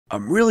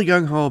I'm really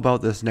gung-ho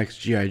about this next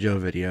G.I. Joe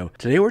video.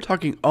 Today we're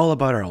talking all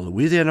about our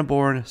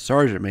Louisiana-born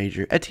Sergeant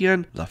Major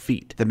Etienne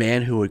Lafitte, the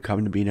man who would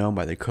come to be known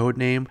by the code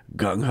name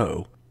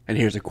Gung-Ho. And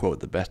here's a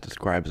quote that best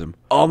describes him.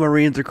 All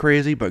Marines are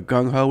crazy, but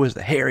Gung-Ho is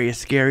the hairiest,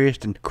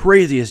 scariest, and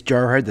craziest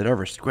jarhead that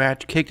ever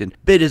scratched, kicked, and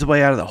bit his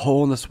way out of the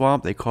hole in the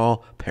swamp they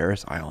call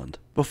Paris Island.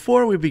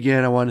 Before we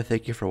begin, I want to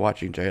thank you for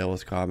watching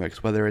JLS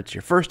Comics, whether it's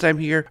your first time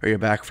here or you're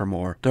back for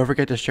more. Don't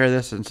forget to share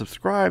this and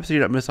subscribe so you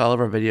don't miss all of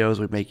our videos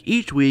we make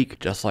each week,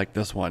 just like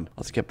this one.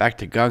 Let's get back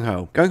to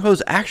Gung-Ho.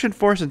 Gung-Ho's Action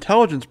Force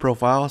intelligence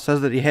profile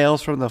says that he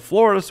hails from the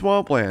Florida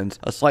swamplands,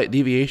 a slight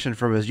deviation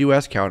from his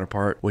US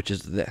counterpart, which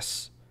is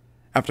this.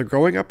 After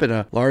growing up in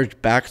a large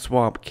back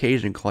swamp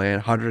Cajun clan,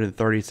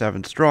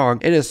 137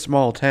 strong, in his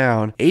small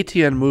town,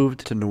 Etienne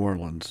moved to New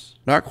Orleans.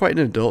 Not quite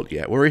an adult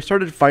yet, where he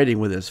started fighting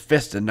with his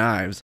fists and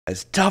knives.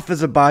 As tough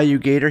as a bayou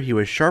gator, he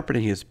was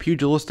sharpening his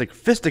pugilistic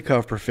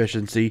fisticuff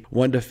proficiency,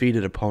 one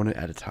defeated opponent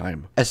at a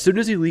time. As soon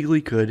as he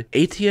legally could,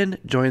 Etienne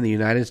joined the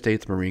United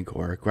States Marine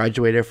Corps,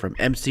 graduated from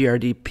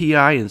MCRD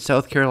PI in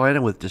South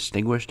Carolina with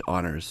distinguished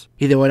honors.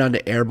 He then went on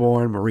to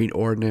Airborne, Marine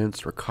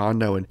Ordnance,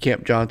 Recondo, and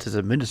Camp Johnson's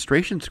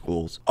administration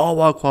schools, all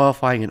while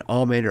qualifying in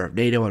all manner of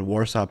NATO and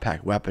Warsaw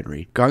Pact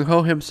weaponry.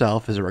 Gung-Ho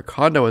himself is a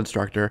Recondo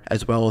instructor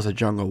as well as a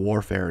jungle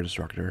warfare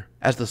instructor.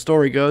 As the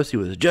story goes, he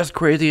was just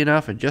crazy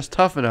enough and just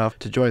tough enough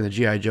to join the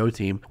G.I. Joe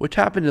team, which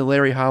happened in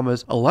Larry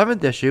Hama's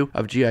 11th issue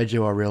of G.I.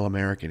 Joe: A Real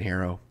American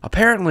Hero.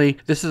 Apparently,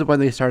 this is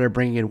when they started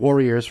bringing in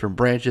warriors from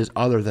branches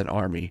other than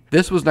Army.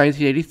 This was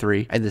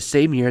 1983, and the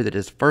same year that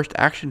his first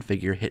action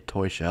figure hit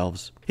toy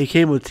shelves. He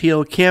came with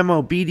teal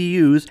camo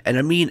BDUs and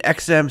a mean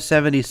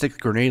XM76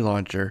 grenade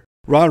launcher.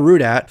 Ron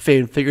Rudat,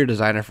 famed figure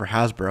designer for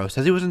Hasbro,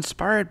 says he was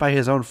inspired by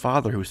his own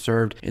father who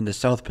served in the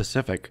South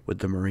Pacific with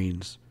the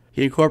Marines.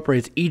 He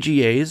incorporates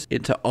EGAs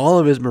into all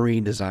of his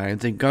Marine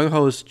designs, and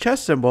Gung-Ho's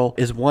chest symbol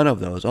is one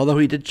of those, although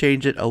he did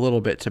change it a little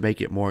bit to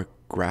make it more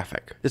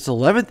graphic. This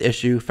 11th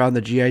issue found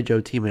the G.I. Joe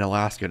team in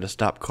Alaska to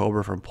stop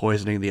Cobra from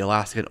poisoning the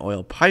Alaskan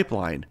oil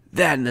pipeline.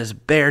 Then this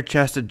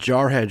bare-chested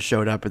jarhead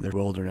showed up in the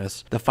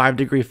wilderness. The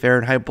 5-degree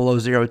Fahrenheit below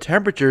zero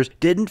temperatures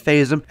didn't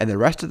faze him, and the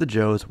rest of the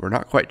Joes were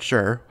not quite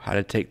sure how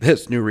to take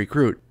this new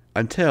recruit.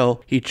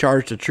 Until he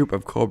charged a troop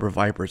of Cobra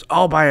Vipers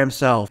all by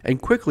himself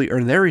and quickly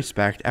earned their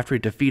respect after he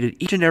defeated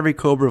each and every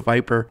Cobra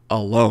Viper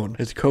alone.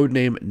 His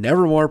codename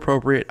never more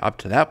appropriate up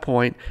to that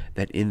point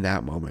than in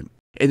that moment.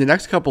 In the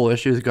next couple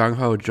issues,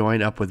 Gung-Ho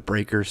joined up with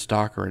Breaker,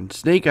 Stalker, and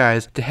Snake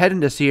Eyes to head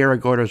into Sierra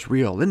Gordo's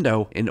Rio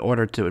Lindo in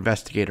order to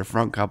investigate a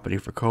front company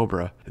for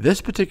Cobra.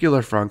 This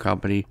particular front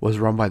company was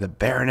run by the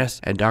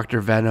Baroness and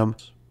Dr. Venom.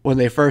 When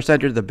they first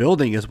entered the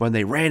building is when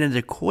they ran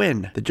into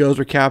Quinn. The Joes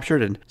were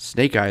captured and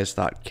Snake Eyes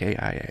thought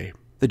KIA.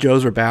 The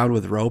Joes were bound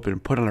with rope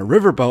and put on a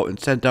riverboat and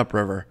sent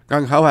upriver.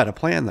 Gung-Ho had a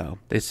plan though.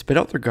 They spit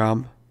out their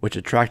gum, which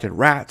attracted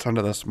rats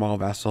onto the small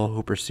vessel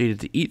who proceeded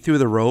to eat through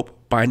the rope,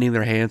 binding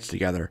their hands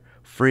together,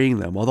 freeing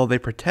them, although they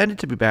pretended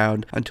to be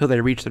bound until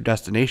they reached their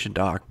destination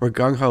dock, where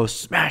Gung-Ho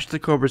smashed the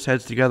Cobra's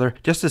heads together.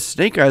 Just as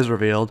Snake Eyes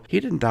revealed, he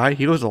didn't die,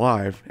 he was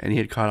alive, and he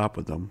had caught up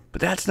with them.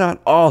 But that's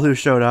not all who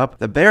showed up.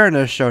 The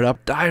Baroness showed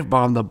up,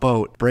 dive-bombed the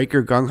boat.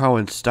 Breaker, Gung-Ho,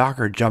 and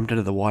Stalker jumped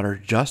into the water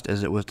just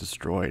as it was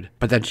destroyed.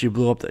 But then she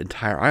blew up the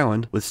entire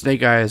island, with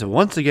Snake Eyes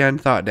once again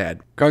thought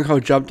dead. Gung-Ho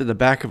jumped in the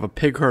back of a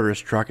pig herder's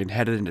truck and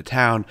headed into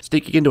town,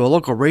 sneaking into a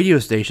local radio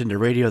station to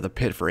radio the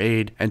pit for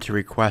aid and to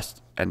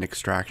request an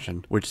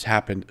extraction, which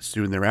happened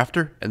soon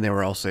thereafter, and they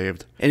were all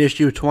saved. In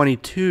issue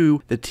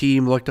 22, the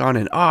team looked on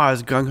in awe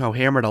as Gung-Ho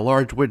hammered a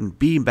large wooden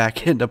beam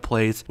back into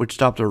place, which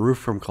stopped a roof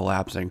from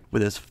collapsing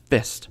with his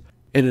fist.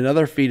 In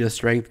another feat of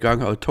strength,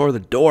 Gung-Ho tore the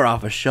door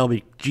off a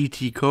Shelby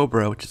GT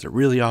Cobra, which is a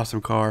really awesome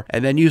car,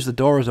 and then used the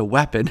door as a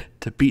weapon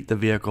to beat the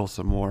vehicle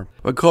some more.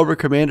 When Cobra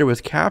Commander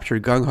was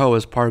captured, Gung-Ho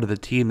was part of the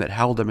team that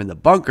held him in the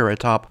bunker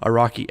atop a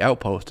rocky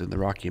outpost in the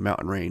Rocky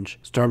Mountain Range.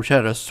 Storm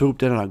Shadow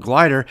swooped in on a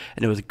glider,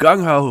 and it was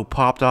Gung-Ho who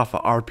popped off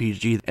an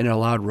RPG and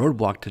allowed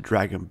Roadblock to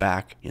drag him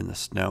back in the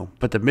snow.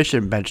 But the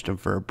mission benched him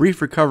for a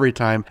brief recovery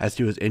time as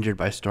he was injured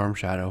by Storm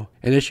Shadow.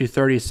 In issue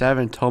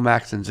 37,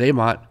 Tomax and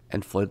Zaymot,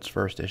 and Flint's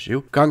first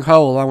issue,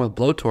 Gung-Ho along with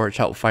Blowtorch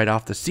helped fight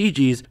off the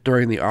CGs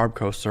during the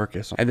Arbco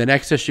Circus. And the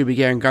next issue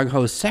began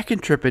Gung-Ho's second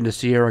trip into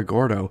Sierra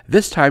Gordo.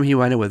 This time he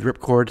went in with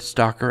Ripcord,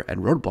 Stalker,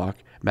 and Roadblock,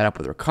 met up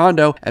with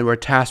Recondo, and were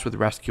tasked with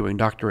rescuing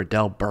Dr.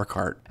 Adele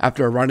Burkhart.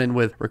 After a run-in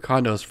with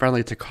Rekondo's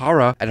friendly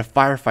Takara and a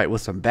firefight with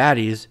some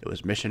baddies, it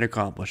was mission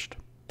accomplished.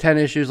 10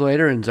 issues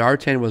later, and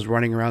Zartan was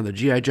running around the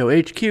G.I. Joe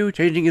HQ,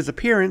 changing his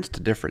appearance to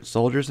different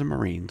soldiers and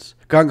Marines.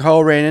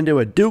 Gung-Ho ran into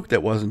a Duke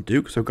that wasn't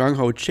Duke, so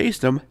Gung-Ho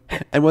chased him,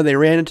 and when they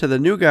ran into the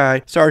new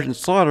guy, Sergeant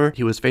Slaughter,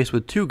 he was faced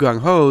with two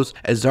Gung-Hos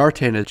as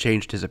Zartan had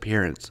changed his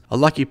appearance. A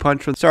lucky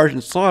punch from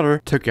Sergeant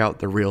Slaughter took out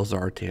the real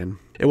Zartan.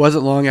 It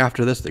wasn't long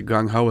after this that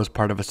Gung-Ho was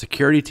part of a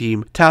security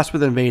team tasked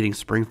with invading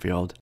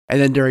Springfield. And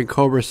then during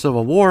Cobra's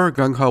Civil War,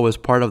 Gung-Ho was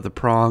part of the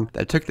prong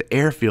that took the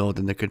airfield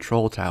and the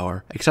control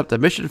tower. Except the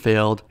mission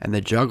failed, and the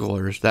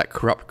jugglers, that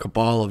corrupt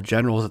cabal of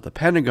generals at the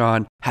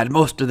Pentagon, had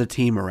most of the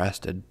team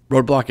arrested.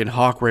 Roadblock and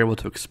Hawk were able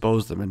to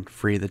expose them and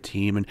free the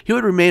team, and he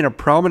would remain a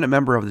prominent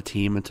member of the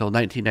team until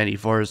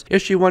 1994's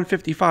issue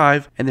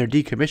 155 and their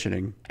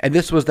decommissioning. And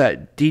this was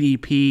that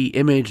DDP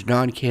image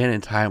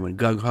non-canon time when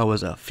Gung-Ho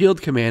was a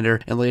field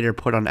commander and later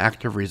put on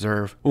active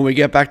reserve. When we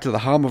get back to the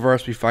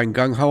Homiverse, we find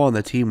Gung-Ho on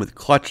the team with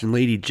Clutch and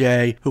Lady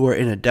J, who are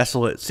in a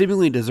desolate,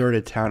 seemingly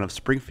deserted town of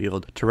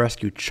Springfield to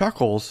rescue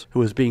Chuckles, who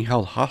was being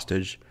held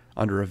hostage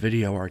under a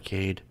video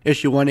arcade.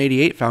 Issue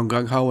 188 found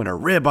Gung-Ho in a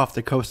rib off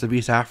the coast of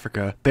East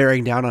Africa,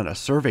 bearing down on a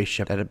survey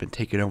ship that had been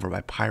taken over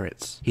by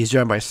pirates. He's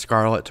joined by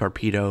Scarlet,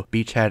 Torpedo,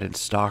 Beachhead, and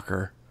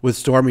Stalker. With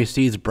stormy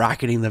seas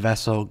bracketing the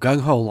vessel,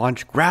 Gung-Ho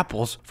launched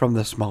grapples from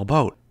the small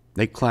boat.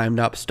 They climbed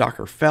up,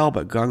 Stalker fell,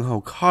 but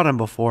Gung-Ho caught him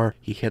before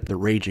he hit the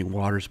raging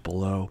waters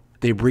below.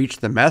 They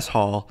breached the mess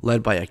hall,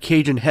 led by a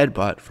Cajun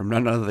headbutt from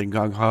none other than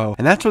Gung-Ho,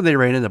 and that's when they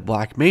ran into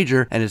Black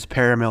Major and his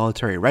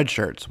paramilitary red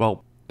shirts,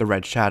 well, the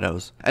Red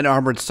Shadows. An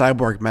armored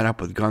cyborg met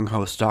up with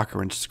Gung-Ho,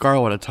 Stalker, and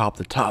Scarlet atop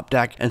the top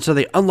deck, and so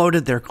they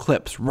unloaded their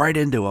clips right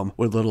into him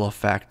with little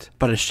effect.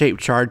 But a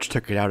shaped charge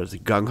took it out as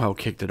Gung-Ho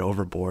kicked it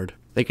overboard.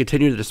 They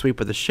continued to sweep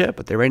of the ship,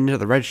 but they ran into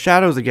the Red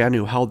Shadows again,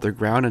 who held their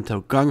ground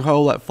until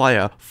Gung-Ho let fly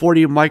a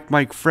 40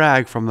 Mike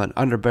frag from an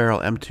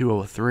underbarrel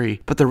M203.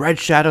 But the Red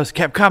Shadows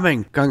kept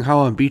coming.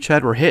 Gung-Ho and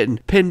Beachhead were hit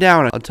and pinned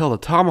down until the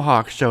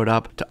Tomahawk showed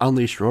up to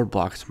unleash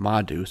Roadblock's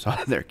Madus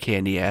on their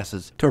candy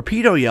asses.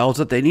 Torpedo yells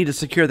that they need to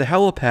secure the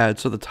helipad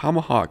so the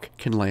Tomahawk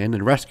can land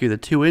and rescue the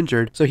two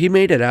injured, so he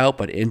made it out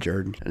but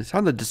injured. And he's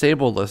on the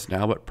disabled list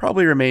now, but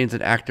probably remains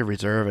in active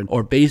reserve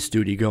or base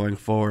duty going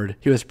forward.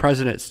 He was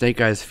present at Snake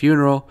Eye's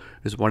funeral,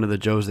 is one of the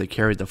Joes that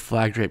carried the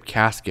flag-draped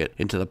casket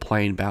into the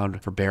plane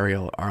bound for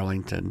burial at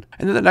Arlington.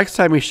 And then the next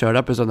time he showed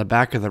up is on the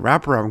back of the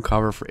wraparound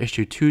cover for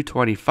issue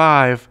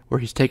 225,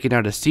 where he's taking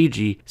out a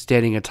CG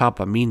standing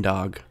atop a mean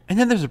dog. And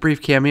then there's a brief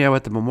cameo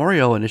at the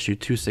memorial in issue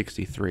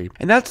 263.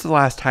 And that's the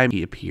last time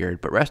he appeared,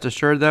 but rest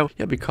assured though,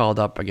 he'll be called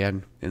up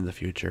again in the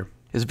future.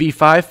 His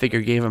V5 figure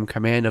gave him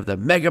command of the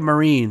Mega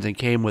Marines and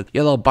came with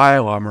yellow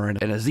bio-armor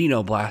and a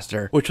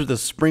Xenoblaster, which was a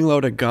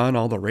spring-loaded gun,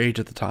 all the rage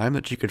at the time,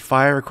 that you could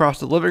fire across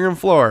the living room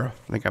floor.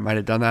 I think I might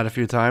have done that a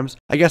few times.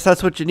 I guess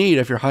that's what you need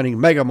if you're hunting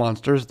Mega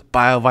Monsters, the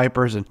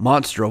Bio-Vipers and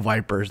Monstro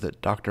Vipers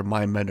that Dr.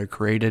 Mindbender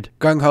created.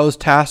 Gung-Ho's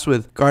tasked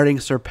with guarding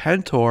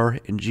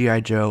Serpentor in G.I.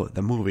 Joe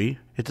the movie.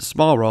 It's a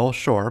small role,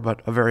 sure,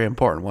 but a very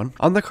important one.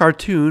 On the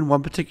cartoon,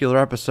 one particular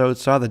episode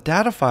saw the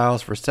data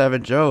files for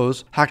 7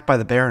 Joes hacked by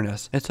the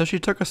Baroness, and so she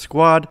took a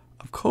squad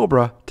of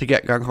Cobra to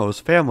get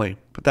Gung-Ho's family.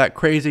 But that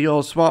crazy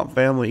old swamp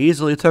family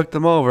easily took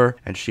them over,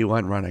 and she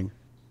went running.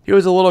 He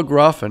was a little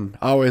gruff and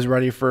always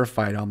ready for a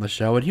fight on the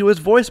show, and he was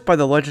voiced by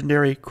the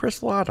legendary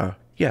Chris Latta.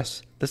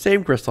 Yes, the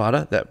same Chris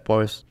Latta that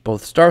voiced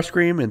both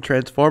Starscream and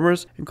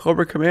Transformers and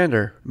Cobra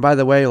Commander. And by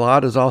the way,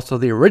 Latta is also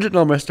the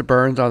original Mr.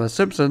 Burns on The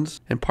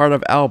Simpsons and part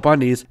of Al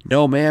Bundy's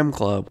No Ma'am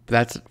Club. But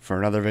that's for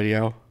another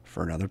video,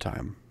 for another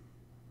time.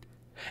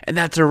 And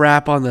that's a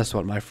wrap on this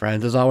one, my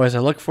friends. As always, I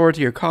look forward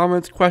to your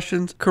comments,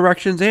 questions,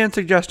 corrections, and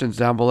suggestions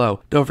down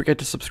below. Don't forget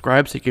to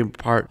subscribe so you can be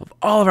part of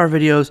all of our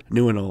videos,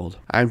 new and old.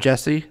 I'm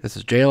Jesse, this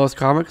is JLS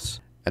Comics,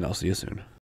 and I'll see you soon.